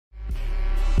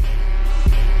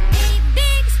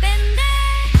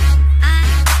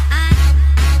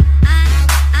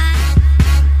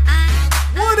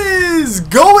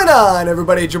on,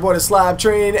 everybody? It's your boy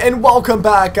TheSLAPTrain, and welcome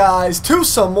back, guys, to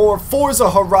some more Forza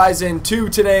Horizon 2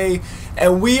 today.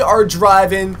 And we are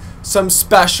driving some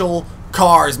special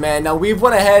cars, man. Now, we've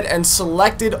went ahead and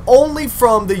selected only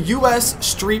from the US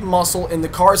Street Muscle in the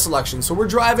car selection. So we're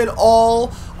driving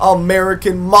all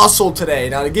American muscle today.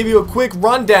 Now, to give you a quick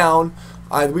rundown,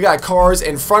 we got cars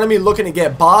in front of me looking to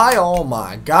get by. Oh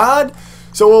my god.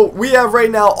 So we have right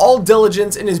now All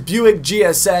Diligence in his Buick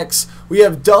GSX. We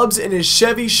have Dubs in his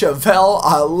Chevy Chevelle.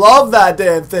 I love that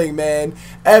damn thing, man.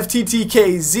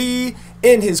 FTTKZ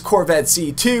in his Corvette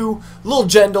C2. Lil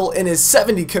Jendal in his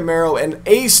 70 Camaro. And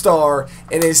A-Star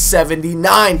in his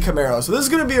 79 Camaro. So this is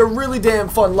going to be a really damn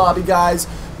fun lobby, guys.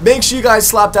 Make sure you guys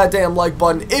slap that damn like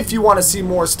button if you want to see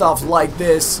more stuff like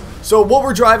this. So what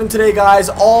we're driving today, guys,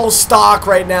 all stock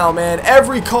right now, man.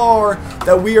 Every car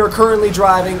that we are currently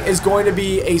driving is going to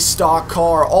be a stock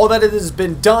car. All that it has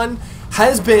been done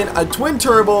has been a twin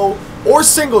turbo or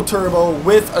single turbo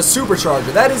with a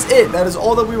supercharger. That is it. That is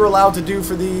all that we were allowed to do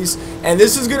for these. And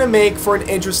this is going to make for an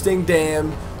interesting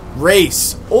damn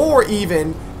race, or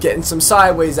even getting some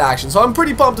sideways action. So I'm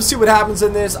pretty pumped to see what happens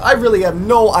in this. I really have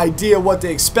no idea what to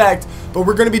expect, but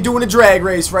we're going to be doing a drag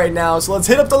race right now. So let's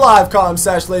hit up the live comm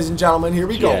session, ladies and gentlemen. Here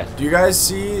we go. Do you guys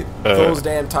see those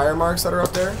damn tire marks that are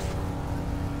up there?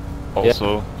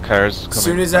 Also, cars coming. As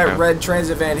soon as that red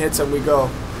transit van hits them, we go.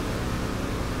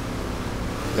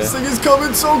 This thing is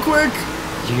coming so quick.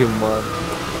 You man.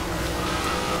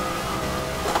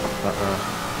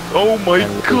 Oh my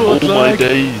god, oh my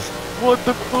days. What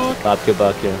the fuck? Get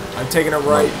back here. I'm taking it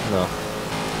right. No.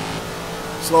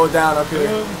 Slow it down up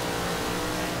here.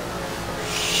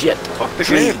 Shit. Fuck the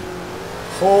game.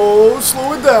 Oh,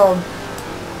 slow it down.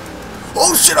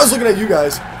 Oh shit, I was looking at you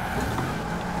guys.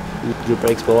 Your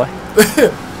brakes, boy.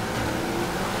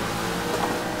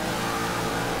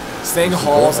 This thing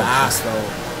hauls ass, though.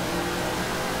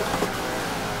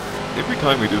 Every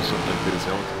time we do something like this,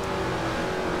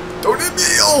 don't hit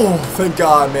me! Oh, thank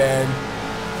God, man.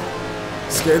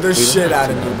 Scared the shit out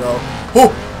of me, bro.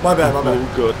 Oh, my bad, my bad.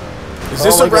 Oh, good. Is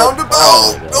this a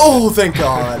roundabout? Oh, thank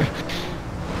God.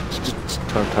 Just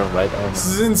turn right on. This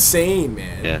is insane,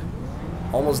 man. Yeah.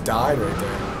 Almost died right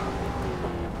there.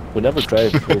 We never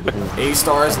tried before.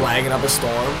 A-Star is lagging up a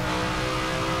storm.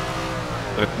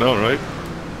 No, right?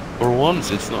 For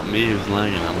once, it's not me who's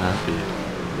lagging. I'm happy.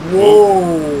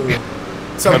 Whoa.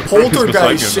 Some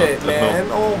poltergeist shit, man.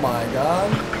 Oh, my God.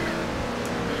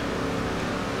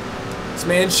 This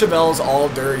man's Chevelle's all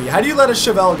dirty. How do you let a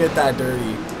Chevelle get that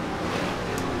dirty?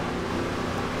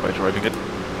 By driving it.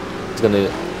 It's gonna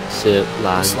sit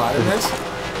lag. Slide in this?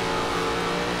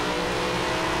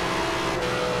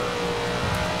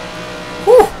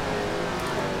 Whew.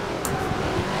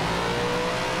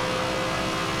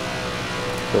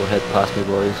 Go ahead, pass me,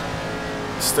 boys.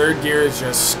 This third gear is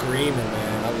just screaming,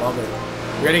 man. I love it.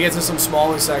 We're gonna get to some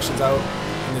smaller sections out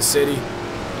in the city.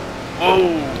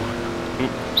 Oh!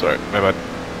 Oop, sorry, my bad.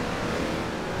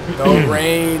 No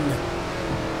rain.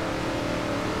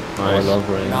 Nice. Oh, I love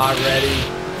rain. Not ready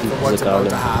for what's about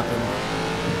to happen.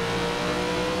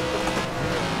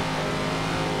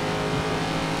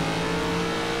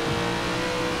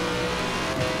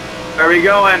 Where are we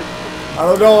going? I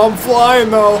don't know, I'm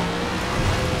flying though.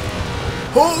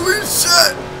 Holy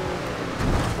shit!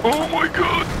 Oh my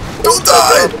god! Don't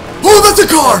die! Oh, that's a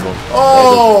car!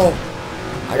 Oh!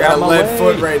 I got a lead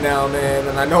foot right now, man,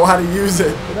 and I know how to use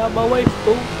it. Get out my way,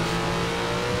 fool.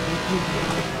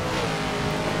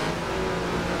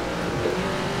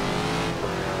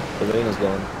 The rain is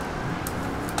gone.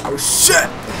 Oh shit!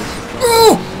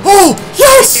 Oh! Oh!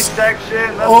 Yes!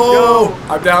 Section, let's go!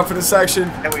 I'm down for the section.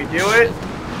 Can we do it?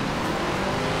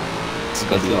 It's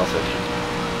gonna be awesome.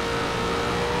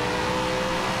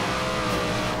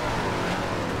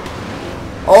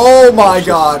 Oh my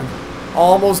god!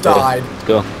 Almost died. Let's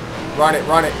go. Run it,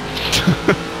 run it.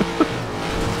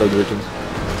 So Diligence.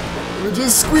 We're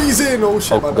just squeeze in. Oh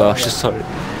shit! Oh gosh, sorry.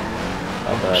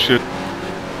 Shit.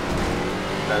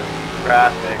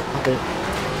 Traffic.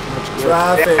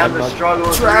 Traffic. Yeah, the struggle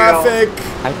is Traffic.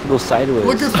 real. I can go sideways.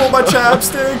 Looking for my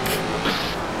chapstick.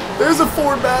 There's a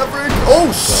Ford Maverick.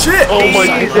 Oh shit! Oh my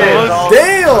god!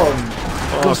 Damn!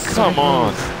 Oh, come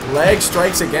on! Leg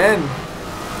strikes again.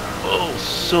 Oh,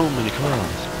 so many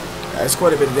cars. That's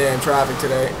quite a bit of damn traffic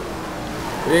today.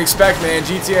 What do you expect, man?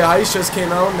 GTA Heist just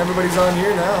came out and everybody's on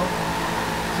here now,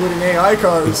 including AI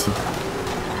cars.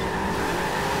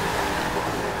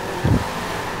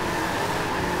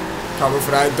 Cover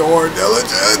for that door,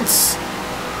 Diligence!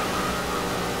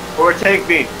 Overtake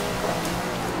me.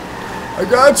 I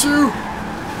got you!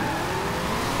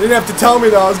 Didn't have to tell me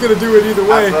though, I was gonna do it either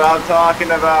way. That's what I'm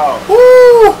talking about.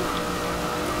 Woo!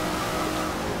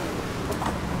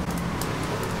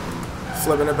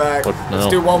 Flipping it back. What? Let's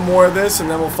No. do one more of this, and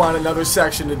then we'll find another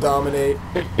section to dominate.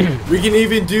 We can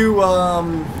even do, oh,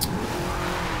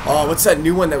 what's that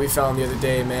new one that we found the other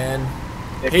day, man?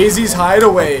 Hazy's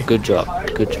Hideaway. Good job.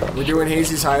 Good job. We're doing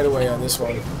Hazy's Hideaway on this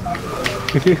one.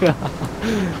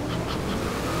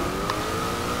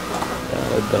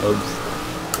 Dubs.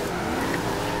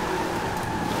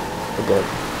 Oh god.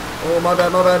 Oh, my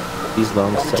bad, my bad. These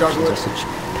long I'll sections juggle are it. such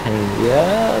pain.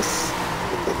 Yes!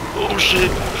 Oh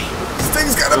shit! This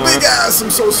thing's got a big ass,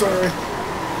 I'm so sorry.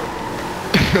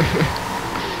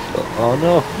 Oh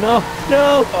no, no,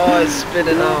 no! Oh, it's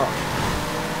spinning out.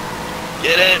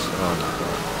 Get it!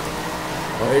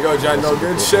 There you go, John. No,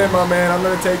 good shit, my man. I'm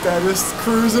gonna take that. Just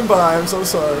cruising by. I'm so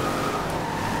sorry.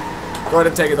 Go ahead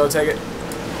and take it, though. Take it.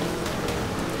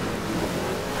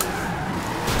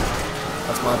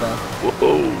 That's my bad.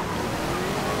 Whoa!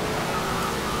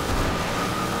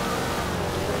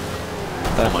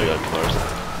 Oh my god, cars.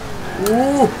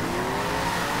 Ooh!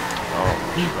 Oh,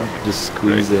 Just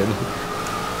squeeze in.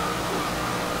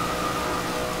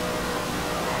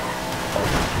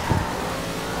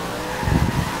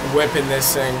 Whipping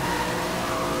this thing.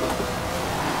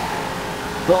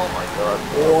 Oh my god.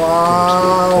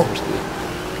 Wow!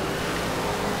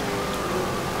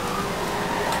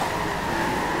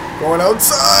 Going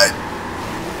outside!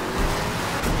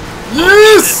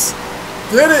 Yes!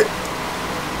 Get it!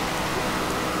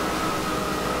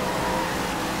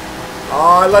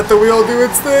 Oh, I let the wheel do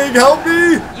its thing. Help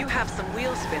me! You have some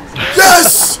wheel spins.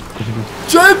 Yes!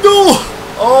 Gentle!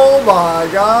 Oh my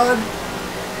god.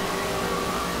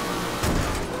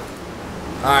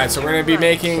 Alright, so we're going to be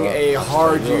making a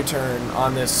hard U-turn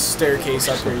on this staircase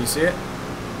up here. You see it?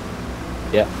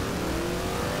 Yeah.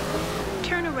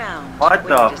 Turn around. What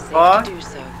when the it is safe to fuck? do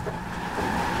so.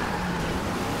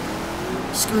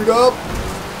 Screwed up.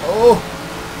 Oh.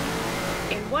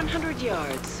 In 100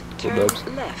 yards, turn dubs.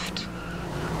 left.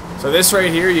 So this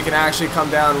right here, you can actually come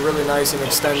down really nice and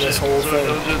extend this whole thing.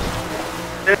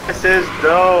 This is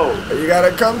dope. But you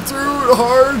gotta come through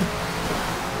hard.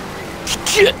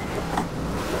 Shit!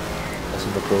 That's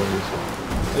what the pro is.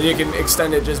 And you can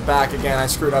extend it just back again. I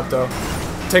screwed up though.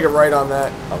 Take it right on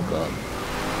that. Oh god.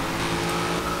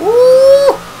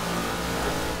 Woo!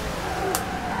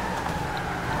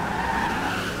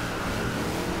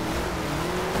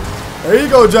 There you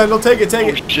go, General. Take it, take Oh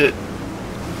it. shit!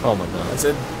 Oh my god. That's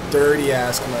a dirty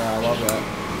ass camera. I love that.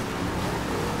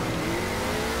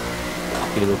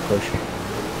 Give it a little push.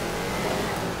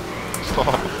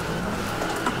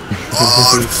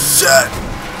 Oh shit!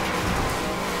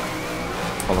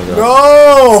 Oh my god.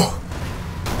 No!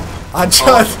 I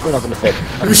just. We're not gonna hit.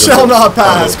 You shall not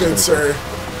pass, good sir.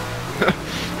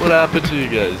 What happened to you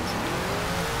guys?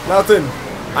 Nothing.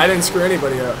 I didn't screw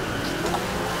anybody up.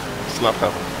 Slap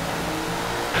happened.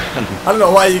 I don't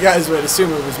know why you guys would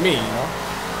assume it was me, you know?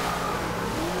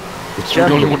 It's You're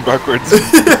the only General. one backwards.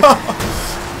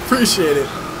 Appreciate it.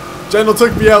 General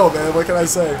took me out, man. What can I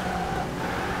say?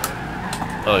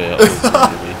 Oh yeah.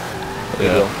 There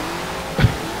you go.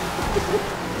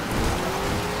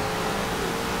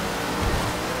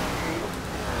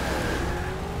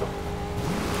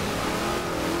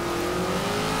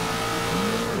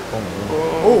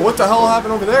 Oh, what the hell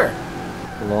happened over there?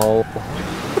 Lol.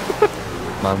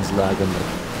 Man's lagging like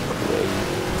crazy.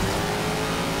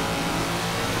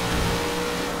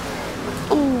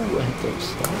 Oh, I hit those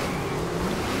stuff.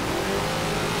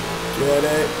 Get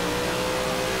it.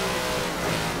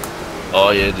 Oh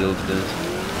yeah, Dylan did.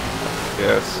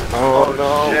 Yes. Oh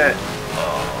no. Shit.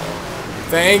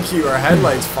 Thank you. Our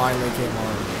headlights finally came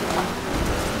on.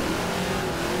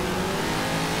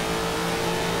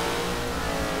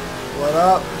 What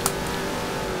up?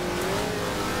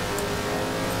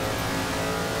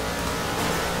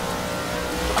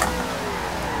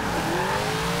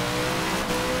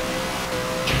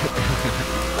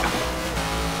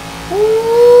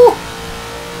 Woo!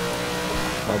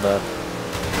 My bad.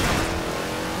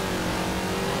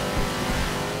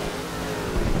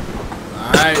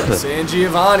 Alright, San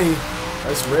Giovanni.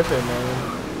 That's ripping,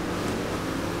 man.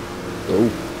 Oh.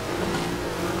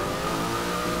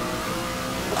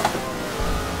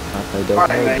 I don't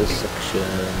know this section.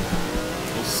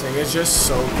 This thing is just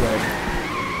so good.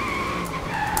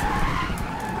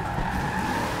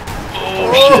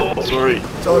 Oh shit! Sorry.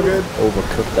 It's all good.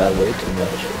 Overcooked that way too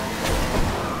much.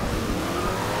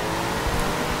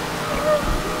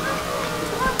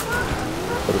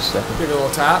 For a second. Give it a little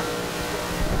tap.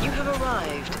 You have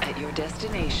arrived at your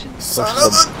destination. Son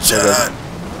of a jet!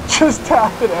 Just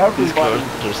tapping These everybody. cars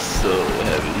are so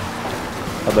heavy.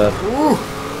 How bad? Ooh.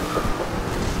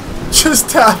 Just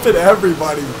tapping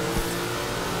everybody.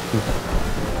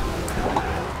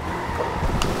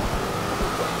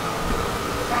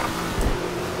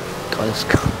 This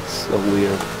car is so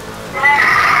weird.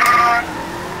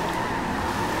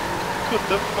 What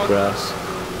the fuck? Grass.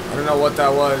 I don't know what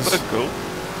that was. Let's go.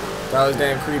 That was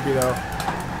damn creepy though.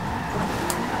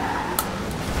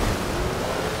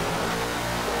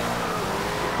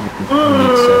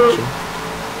 Neat section.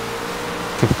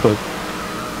 The fuck?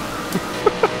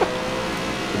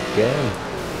 Again.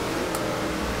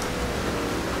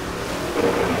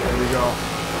 There we go.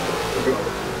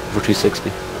 For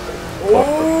 360.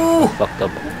 Oh! Fucked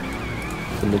up.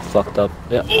 The mid fucked up.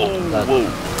 Yeah. That Whoa.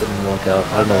 didn't work out.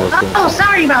 I don't know what's going on. Oh,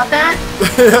 sorry about that.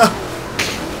 Yeah.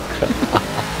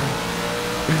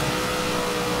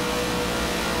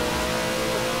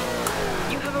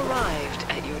 You have arrived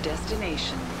at your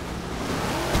destination.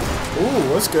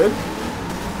 Ooh, that's good.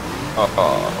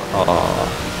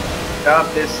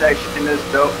 Yup, this section is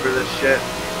dope for this shit.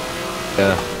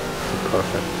 Yeah.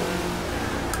 Perfect.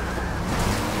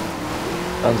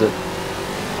 Sounds it.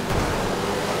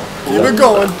 Keep it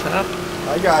going. Tap.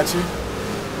 I got you.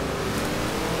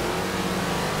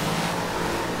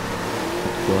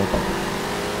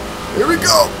 Here we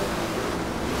go.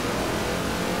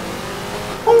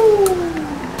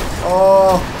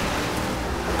 Oh,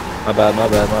 My bad, my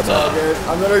bad, my all bad. good.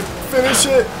 I'm gonna finish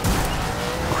it.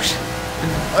 Oh shit.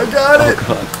 I got it.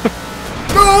 God.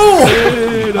 No!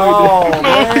 Oh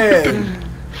man!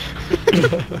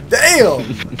 Damn!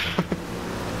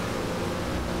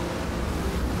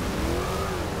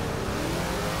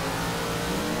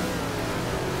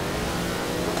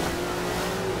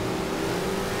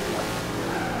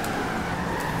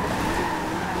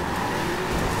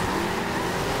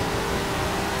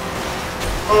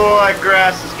 Oh, that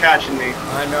grass is catching me.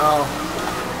 I know.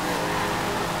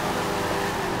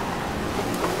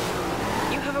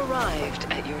 You have arrived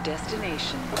at your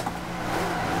destination.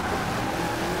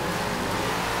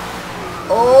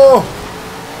 Oh!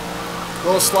 A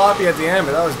little sloppy at the end,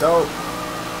 but that was dope.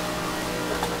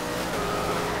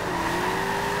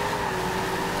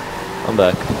 I'm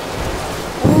back.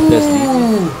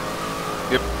 Ooh!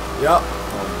 Yep. Yep.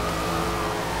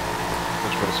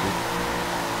 Let's try to see.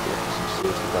 Some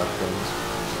seriously bad things.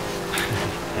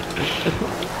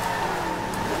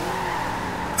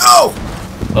 No!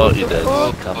 Oh, you did.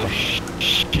 Oh, kappa.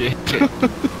 Shit.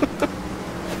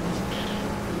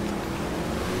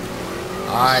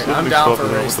 Alright, I'm Somebody down stop for a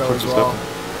it. race What though the as fuck is well.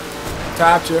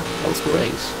 Tapped you. That's good.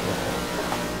 great.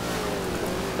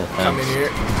 Come in here.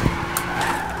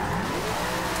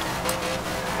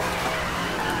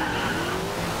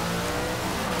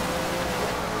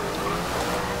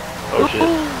 Oh shit.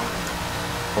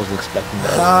 I wasn't expecting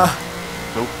that.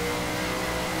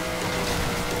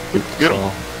 Get him.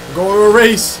 So, Go to a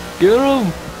race. get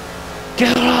him!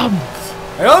 Get him!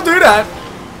 Hey, don't do that.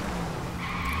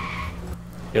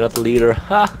 You're not the leader.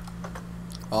 Ha!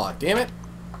 Oh, damn it.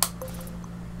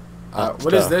 Ah,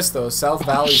 What is start. this though? South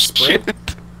Valley Sprint? Shit.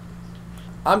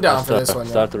 I'm down for this one.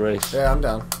 Start Yeah. the race. Yeah, I'm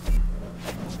down.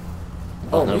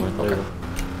 Oh, never me? mind. Okay.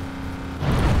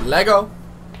 Lego.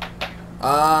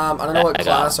 I don't know what Lego.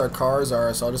 class our cars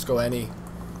are, so I'll just go any.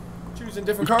 Choosing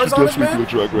different cars on it, Definitely man.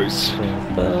 do a drag race.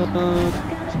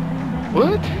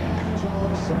 What?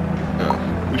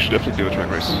 Yeah, we should definitely do a drag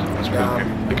race. Let's Yeah.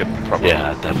 make it proper.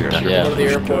 Yeah, definitely. Yeah. Go to the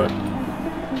airport.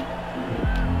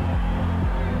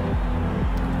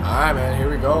 Alright, man, here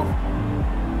we go.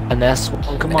 An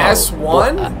S1, come on.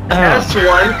 S1?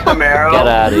 S1 Camaro. Get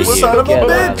out of You here. son of a Get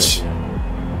outta bitch! here.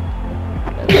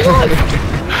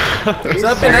 Has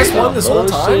that been S1 this whole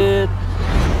time? Bullshit.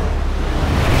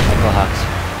 Relax.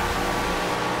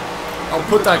 I'll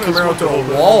put that Camaro to a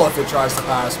wall if it tries to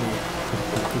pass me.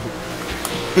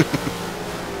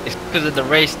 It's because of the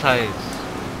race tires.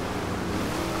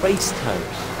 Race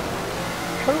tires.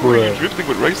 How are you drifting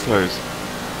with race tires?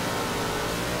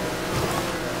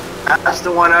 That's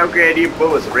the one upgrade you put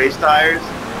was race tires,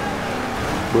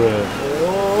 Bruh.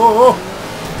 Oh!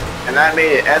 and that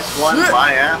made it S1 Shit.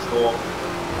 my asshole.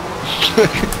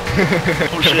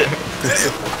 Oh shit.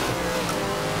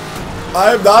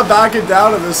 I am not backing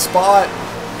down to this spot.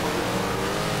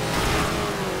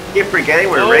 Keep forgetting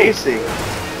we're No. racing.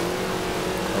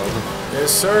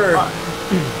 Yes, sir. I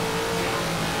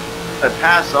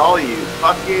pass all you.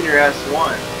 Fuck you and your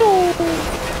S1.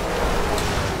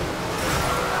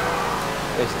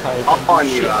 Race tires. All on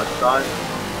you, son.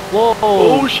 Whoa.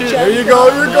 Oh shit. There you go,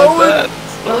 you're going.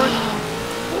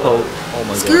 Oh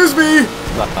my Excuse me.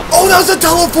 god. Oh, that was a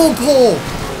telephone pole.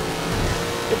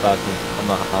 Get back me. I'm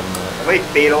not having that. Wait,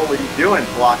 Fatal, what are you doing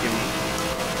blocking me,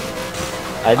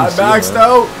 I didn't I see maxed him.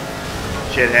 out.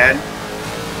 shithead?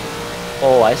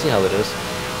 Oh, I see how it is.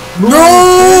 No!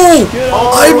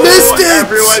 Oh, I missed it!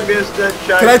 Everyone missed it.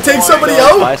 Can I take somebody Bye,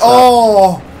 out? Slap.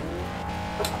 Oh!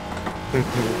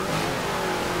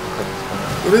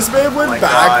 This man went my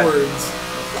backwards.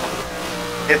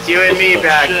 It's you and me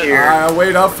back shit. here. I'll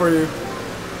wait up for you.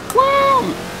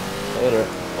 Later.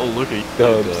 Oh, look at you.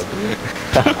 Go.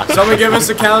 Someone give us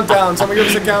a countdown. Someone give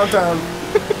us a countdown.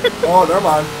 Oh, never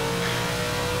mind.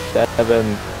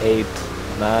 7, 8,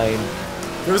 9,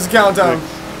 Give us a countdown.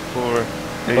 4,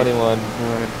 8, 21,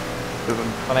 9,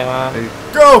 7, 21. 8.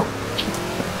 Go!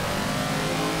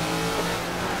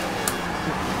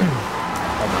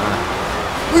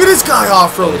 Look at this guy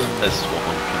off-roading. That's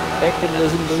swamp. Second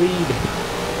is in the lead.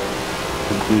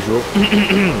 As usual.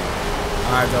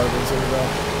 Alright, dog, here we go.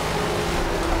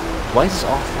 Why is this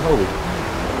off-road?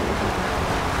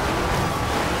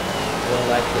 I don't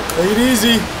like it. Take it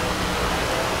easy.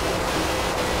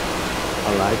 I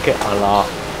like it a lot.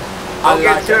 Don't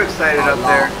get too excited up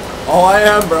there. Oh, I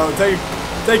am, bro.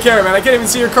 Take care, man. I can't even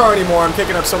see your car anymore. I'm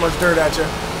kicking up so much dirt at you.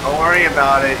 Don't worry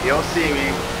about it. You'll see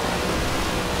me.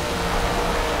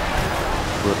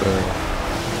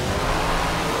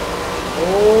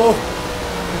 Oh.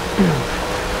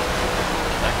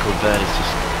 That Corvette is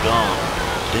just gone.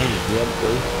 Damn. Yeah,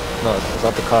 bro. No, it's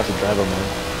not the car to drive on, man.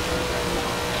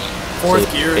 Fourth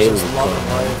See, gear is just Haley's loving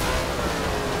going. life.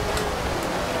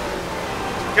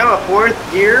 You got a 4th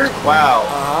gear? Wow.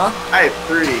 Uh-huh. I have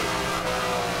 3.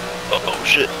 Oh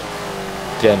shit.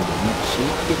 Jen, she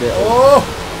did it. Oh.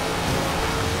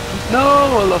 No,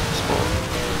 I love the spot.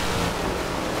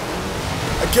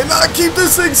 I cannot keep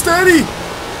this thing steady.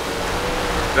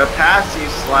 The pass you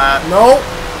slap. No.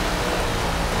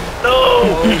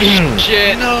 Oh,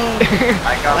 shit. No.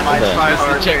 I got my That's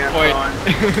try-hard the checkpoint.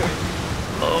 pants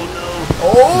Oh no.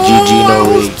 Oh, GG, no I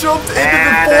almost lead. jumped on. into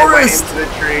And the I went forest. into the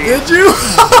tree. Did you?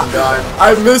 I'm done.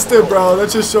 I missed it, bro. That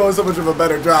just shows how much of a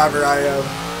better driver I am.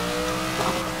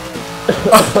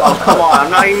 Oh, come on.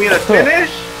 I'm not even going to finish?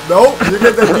 Nope, you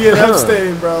get the DNF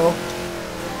stain, bro.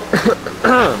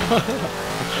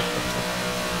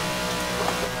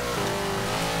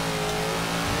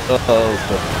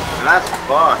 And that's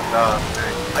fucked up.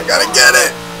 I gotta get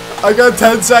it. I got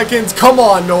 10 seconds. Come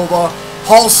on, Nova.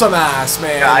 Haul some ass,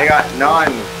 man. Yeah, I got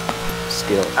none.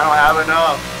 Skill. I don't have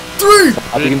enough. 3,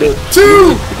 You can do it. 2.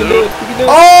 You can do it. You can do it.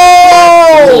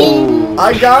 Oh!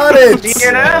 I got it.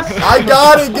 DNF? I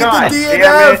got it. Get God the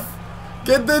damn it. DNF.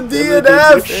 Get the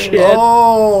Shit. DNF.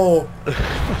 Oh.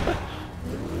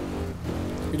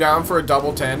 You down for a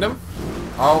double tandem?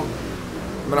 I'm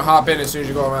gonna hop in as soon as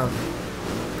you go around.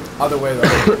 Other way though.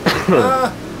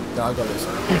 No, I'll go this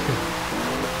way.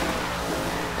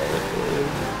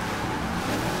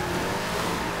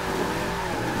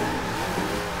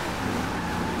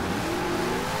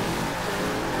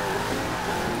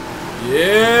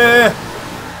 Yeah.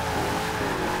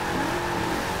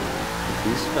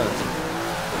 These fans.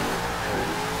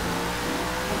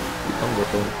 I'm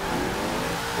going.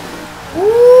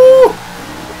 Woo!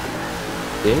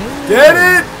 Yeah. Get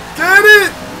it! Get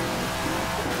it!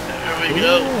 There we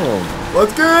go. Damn.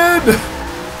 What's good?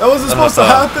 That wasn't supposed to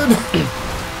happen.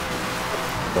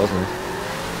 That was nice.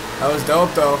 That was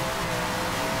dope though.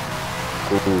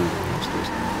 Ooh.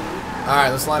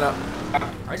 Alright, let's line up.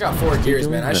 I got 4 gears,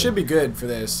 man. I should be good for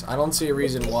this. I don't see a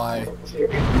reason why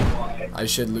I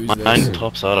should lose Mine this.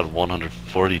 tops out at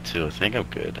 142. I think I'm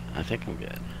good.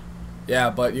 Yeah,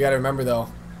 but you gotta remember though,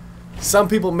 some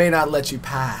people may not let you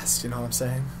pass, you know what I'm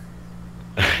saying?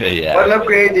 Yeah. What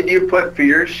upgrade did you put for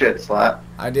your shit, Slap?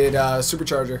 I did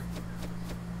supercharger.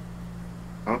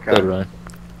 Okay. Good run.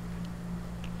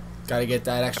 Gotta get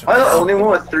that extra. Am I the only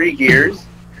one with 3 gears?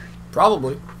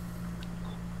 Probably.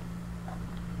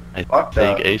 I Fuck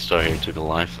think that. A-Star here took a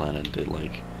lifeline and did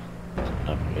like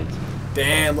upgrades.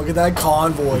 Damn, look at that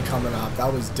convoy coming up.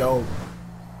 That was dope.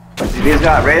 If he's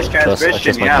got race I transmission,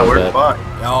 trust my yeah, we're Corvette. fucked.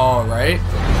 Oh, right?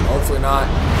 Hopefully not.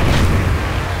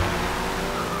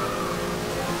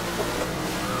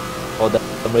 Oh, that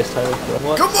race tire.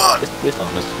 What? Come on! He's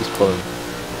pulling.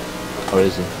 Or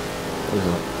is he? Or is he?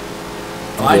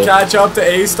 If I catch up to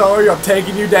A-Star, I'm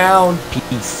taking you down.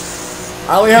 Peace.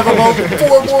 I only have about 4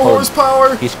 more pulling.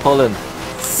 horsepower. He's pulling.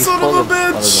 Son of a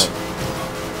bitch!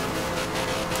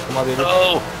 Come on, baby.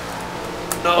 No!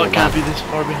 No, Oh, I can't wow. be this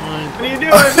far behind. What are you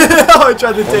doing? I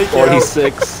tried to take you out.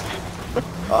 46.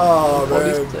 Oh,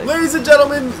 man. 46. Ladies and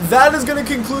gentlemen, that is going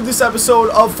to conclude this episode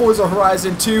of Forza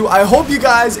Horizon 2. I hope you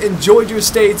guys enjoyed your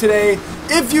stay today.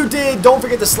 If you did, don't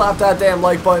forget to slap that damn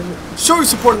like button. Show your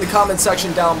support in the comment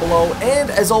section down below.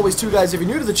 And as always, too, guys, if you're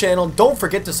new to the channel, don't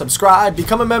forget to subscribe.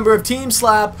 Become a member of Team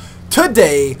Slap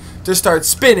today to start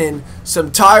spinning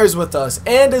some tires with us.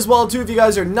 And as well, too, if you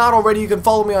guys are not already, you can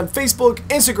follow me on Facebook,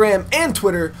 Instagram, and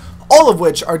Twitter, all of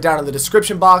which are down in the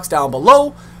description box down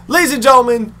below. Ladies and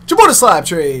gentlemen, it's your boy, the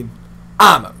SLAPTrain.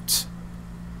 I'm out.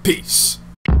 Peace.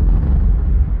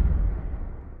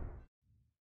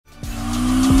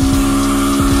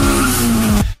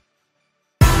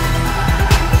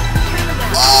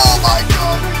 Oh my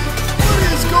god! What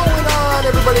is going on,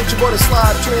 everybody? It's your boy,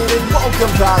 TheSLAPTrain, and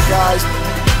welcome back, guys.